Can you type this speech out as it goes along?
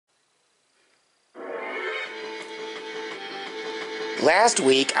Last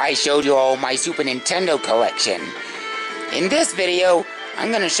week, I showed you all my Super Nintendo collection. In this video,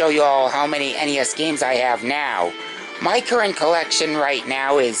 I'm going to show you all how many NES games I have now. My current collection right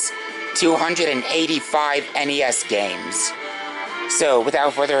now is 285 NES games. So,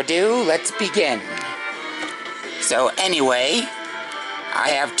 without further ado, let's begin. So, anyway, I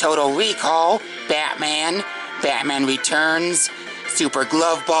have Total Recall, Batman, Batman Returns, Super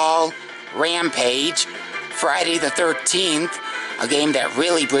Glove Ball, Rampage, Friday the 13th, a game that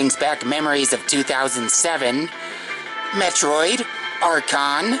really brings back memories of 2007, Metroid,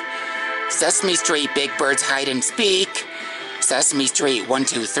 Archon, Sesame Street Big Bird's Hide and Speak, Sesame Street 1,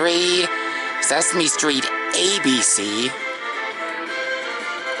 2, 3, Sesame Street ABC,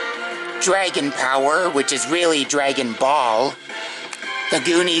 Dragon Power, which is really Dragon Ball, The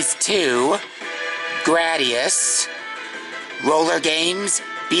Goonies 2, Gradius, Roller Games,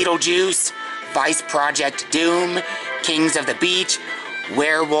 Beetlejuice, Vice Project Doom, Kings of the Beach,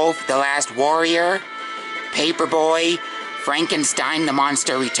 Werewolf the Last Warrior, Paperboy, Frankenstein the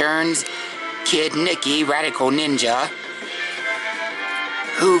Monster Returns, Kid Nicky Radical Ninja,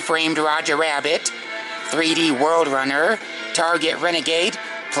 Who Framed Roger Rabbit, 3D World Runner, Target Renegade,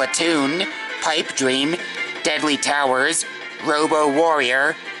 Platoon, Pipe Dream, Deadly Towers, Robo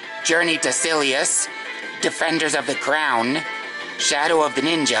Warrior, Journey to Silius, Defenders of the Crown, Shadow of the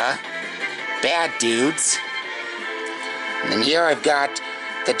Ninja, Bad Dudes. And then here I've got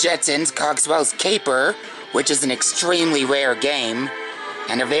the Jetsons Cogswell's Caper, which is an extremely rare game,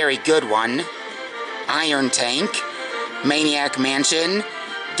 and a very good one. Iron Tank, Maniac Mansion,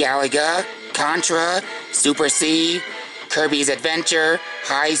 Galaga, Contra, Super C, Kirby's Adventure,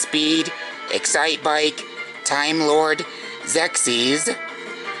 High Speed, Excite Bike, Time Lord, Xerxes.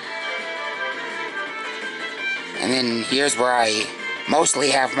 And then here's where I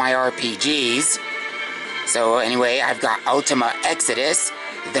mostly have my RPGs. So anyway, I've got Ultima Exodus,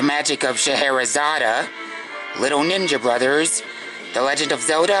 The Magic of Scheherazade, Little Ninja Brothers, The Legend of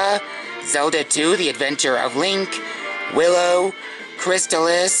Zelda, Zelda 2, The Adventure of Link, Willow,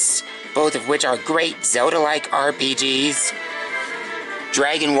 Crystalis, both of which are great Zelda-like RPGs,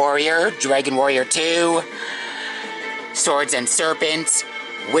 Dragon Warrior 2, Swords and Serpents,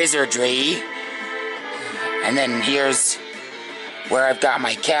 Wizardry, and then here's where I've got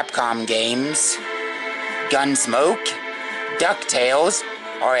my Capcom games, Gunsmoke, DuckTales,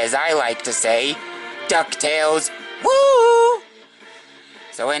 or as I like to say, DuckTales, woo!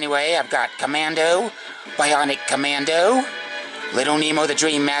 So anyway, I've got Commando, Bionic Commando, Little Nemo the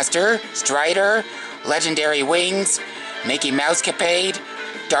Dream Master, Strider, Legendary Wings, Mickey Mousecapade,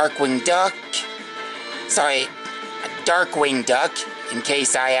 Darkwing Duck, in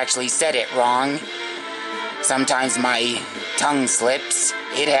case I actually said it wrong. Sometimes my tongue slips,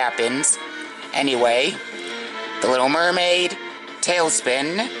 it happens. Anyway, The Little Mermaid,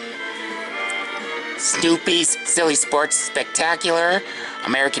 Tailspin, Snoopy's Silly Sports Spectacular,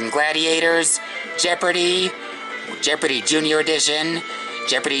 American Gladiators, Jeopardy! Jeopardy! Junior Edition,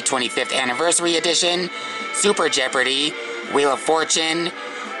 Jeopardy! 25th Anniversary Edition, Super Jeopardy! Wheel of Fortune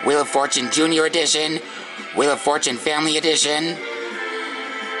Junior Edition, Wheel of Fortune Family Edition,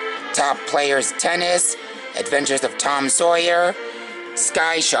 Top Players Tennis, Adventures of Tom Sawyer,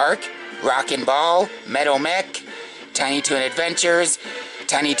 Sky Shark, Rockin' Ball, Metal Mech, Tiny Toon Adventures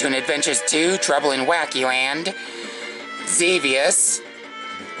 2, Trouble in Wacky Land, Xevious,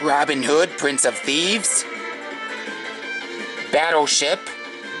 Robin Hood, Prince of Thieves, Battleship,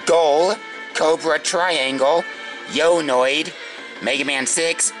 Goal, Cobra Triangle, Yo-Noid, Mega Man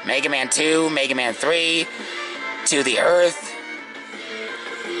 6, Mega Man 2, Mega Man 3, To the Earth.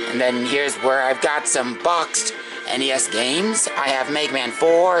 And then here's where I've got some boxed NES games. I have Mega Man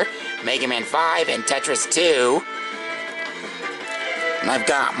 4, Mega Man 5, and Tetris 2. And I've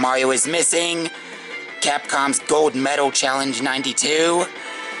got Mario is Missing, Capcom's Gold Medal Challenge 92,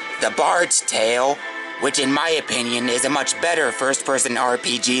 The Bard's Tale, which in my opinion is a much better first-person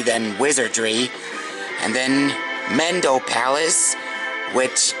RPG than Wizardry, and then Mendel Palace,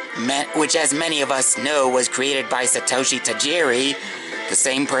 which as many of us know was created by Satoshi Tajiri, the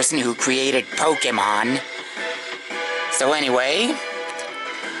same person who created Pokemon. So anyway,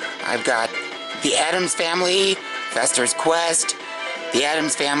 I've got The Addams Family, Fester's Quest, The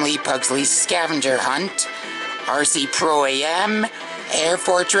Addams Family, Pugsley's Scavenger Hunt, RC Pro AM, Air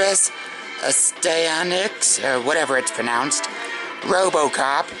Fortress, Astyanax, or whatever it's pronounced,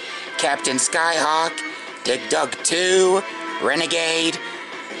 RoboCop, Captain Skyhawk, Dig Dug 2, Renegade,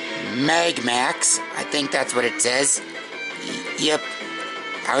 Magmax, I think that's what it says. Yep,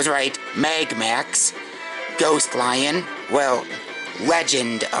 I was right, Magmax, Ghost Lion, well,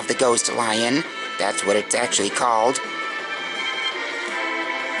 Legend of the Ghost Lion, that's what it's actually called.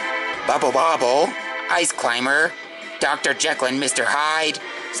 Bubble Bobble, Ice Climber, Dr. Jekyll and Mr. Hyde,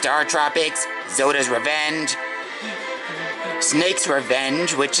 Star Tropics, Zoda's Revenge, Snake's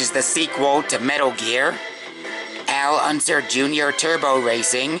Revenge, which is the sequel to Metal Gear, Al Unser Jr. Turbo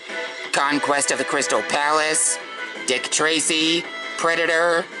Racing, Conquest of the Crystal Palace, Dick Tracy,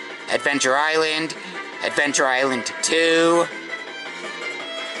 Predator, Adventure Island 2,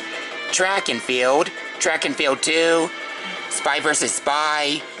 Track and Field 2, Spy vs.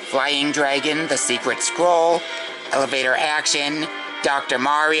 Spy, Flying Dragon, The Secret Scroll, Elevator Action, Dr.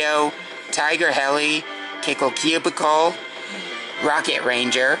 Mario, Tiger Heli, Kickle Cubicle, Rocket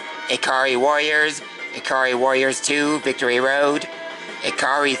Ranger, Ikari Warriors 2, Victory Road,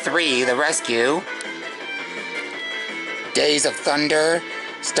 Ikari 3, The Rescue, Days of Thunder,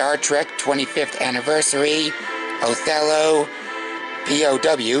 Star Trek 25th Anniversary, Othello,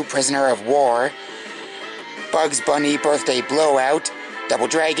 POW, Prisoner of War, Bugs Bunny Birthday Blowout, Double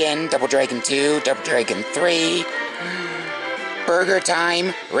Dragon 2, Double Dragon 3, Burger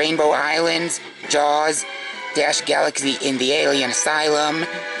Time, Rainbow Islands, Jaws, Dash Galaxy in the Alien Asylum,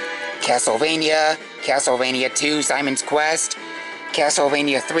 Castlevania 2, Simon's Quest,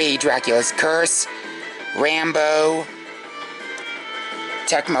 Castlevania 3, Dracula's Curse, Rambo,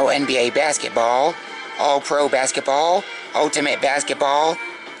 Tecmo NBA Basketball, All-Pro Basketball, Ultimate Basketball,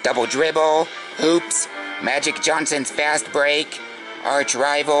 Double Dribble, Hoops, Magic Johnson's Fast Break, Arch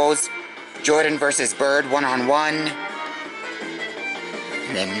Rivals, Jordan vs. Bird 1-on-1.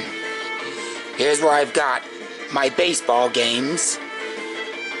 And then here's where I've got my baseball games.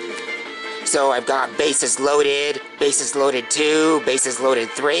 So I've got Bases Loaded 2, Bases Loaded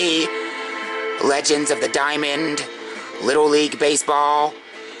 3, Legends of the Diamond, Little League Baseball,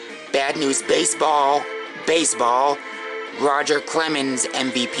 Bad News Baseball, Roger Clemens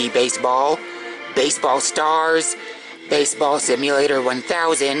MVP Baseball, Baseball Stars, Baseball Simulator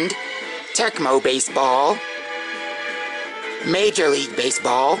 1000, Tecmo Baseball, Major League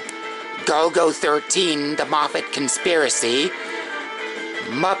Baseball, Go-Go 13, The Moffat Conspiracy,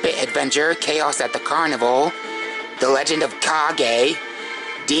 Muppet Adventure, Chaos at the Carnival, The Legend of Kage,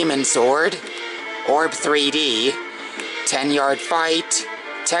 Demon Sword, Orb 3D, 10-Yard Fight,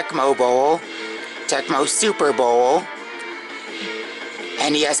 Tecmo Bowl, Tecmo Super Bowl,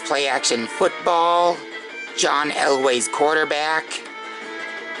 NES Play Action Football, John Elway's Quarterback.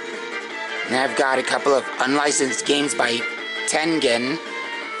 And I've got a couple of unlicensed games by Tengen,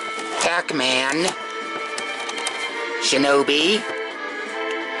 Pac-Man, Shinobi.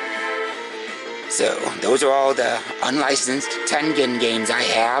 So, those are all the unlicensed Tengen games I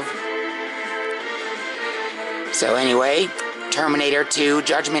have. So anyway, Terminator 2,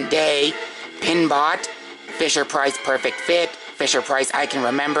 Judgment Day, Pinbot, Fisher-Price Perfect Fit, Fisher-Price I Can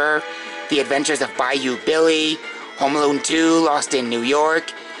Remember, The Adventures of Bayou Billy, Home Alone 2, Lost in New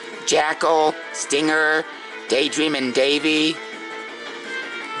York, Jackal, Stinger, Daydreamin' Davy.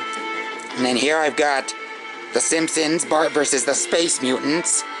 And then here I've got The Simpsons, Bart vs. the Space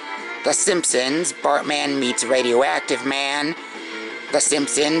Mutants, The Simpsons, Bartman meets Radioactive Man, The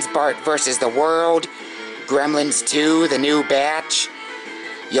Simpsons, Bart vs. the World, Gremlins 2, The New Batch,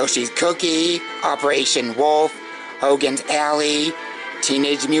 Yoshi's Cookie, Operation Wolf, Hogan's Alley,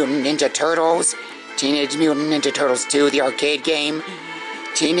 Teenage Mutant Ninja Turtles, Teenage Mutant Ninja Turtles 2, the arcade game,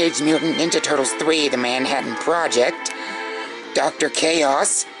 Teenage Mutant Ninja Turtles 3, The Manhattan Project, Dr.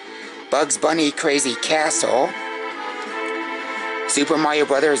 Chaos, Bugs Bunny Crazy Castle, Super Mario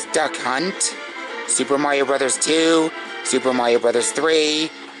Bros. Duck Hunt, Super Mario Bros. 2, Super Mario Bros.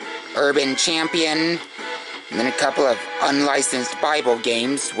 3, Urban Champion, and then a couple of unlicensed Bible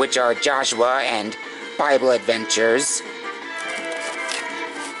games, which are Joshua and Bible Adventures.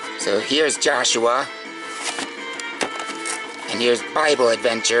 So here's Joshua, and here's Bible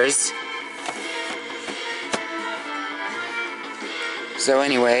Adventures. So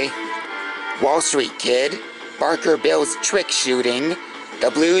anyway, Wall Street Kid, Barker Bill's Trick Shooting,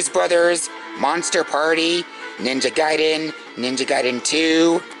 The Blues Brothers, Monster Party, Ninja Gaiden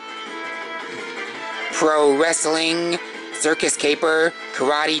 2, Pro Wrestling, Circus Caper,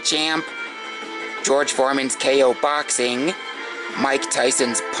 Karate Champ, George Foreman's KO Boxing, Mike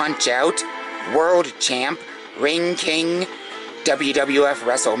Tyson's Punch-Out, World Champ, Ring King, WWF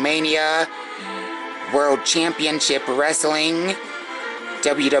WrestleMania, World Championship Wrestling,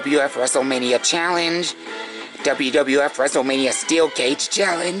 WWF WrestleMania Challenge, WWF WrestleMania Steel Cage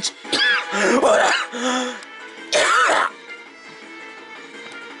Challenge.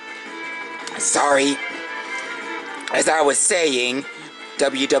 Sorry. As I was saying,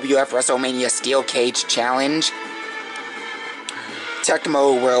 WWF WrestleMania Steel Cage Challenge,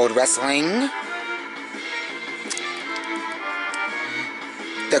 Tecmo World Wrestling,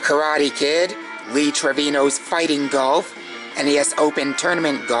 The Karate Kid, Lee Trevino's Fighting Golf, NES Open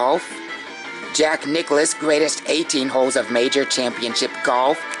Tournament Golf, Jack Nicklaus' Greatest 18 Holes of Major Championship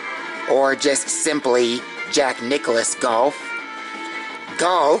Golf, or just simply Jack Nicklaus Golf,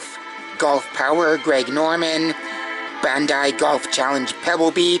 Golf, Golf Power, Greg Norman, Bandai Golf Challenge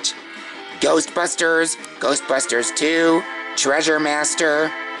Pebble Beach, Ghostbusters, Ghostbusters 2, Treasure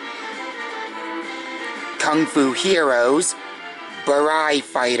Master, Kung Fu Heroes, Barai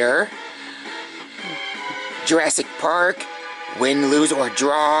Fighter, Jurassic Park, Win, Lose, or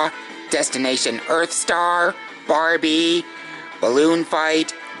Draw, Destination Earthstar, Barbie, Balloon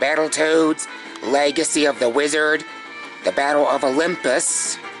Fight, Battletoads, Legacy of the Wizard, The Battle of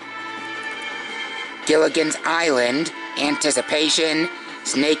Olympus, Gilligan's Island, Anticipation,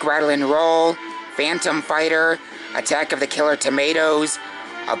 Snake Rattle and Roll, Phantom Fighter, Attack of the Killer Tomatoes,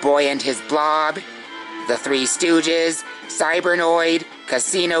 A Boy and His Blob, The Three Stooges, Cybernoid,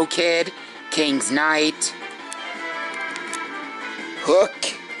 Casino Kid, King's Knight,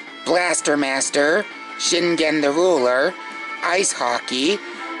 Hook, Blaster Master, Shingen the Ruler, Ice Hockey,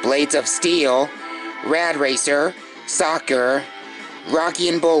 Blades of Steel, Rad Racer, Soccer, Rocky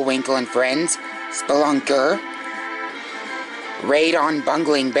and Bullwinkle and Friends, Spelunker, Raid on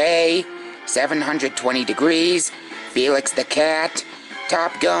Bungling Bay, 720 Degrees, Felix the Cat,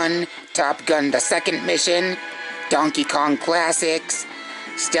 Top Gun the Second Mission, Donkey Kong Classics,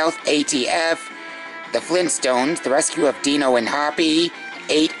 Stealth ATF, The Flintstones, The Rescue of Dino and Hoppy,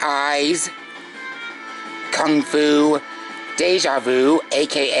 8 Eyes, Kung Fu, Deja Vu,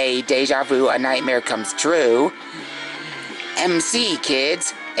 aka Deja Vu, A Nightmare Comes True, MC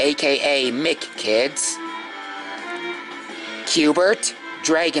Kids, aka Mick Kids, Cubert,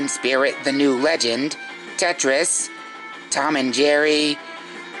 Dragon Spirit, The New Legend, Tetris, Tom and Jerry,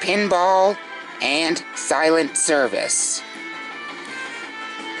 Pinball, and Silent Service.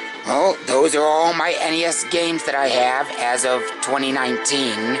 Well, those are all my NES games that I have as of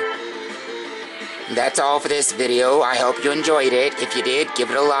 2019. That's all for this video. I hope you enjoyed it. If you did,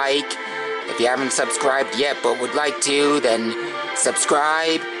 give it a like. If you haven't subscribed yet but would like to, then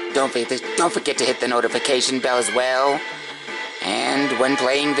subscribe. Don't forget to hit the notification bell as well. And when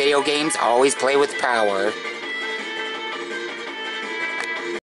playing video games, always play with power.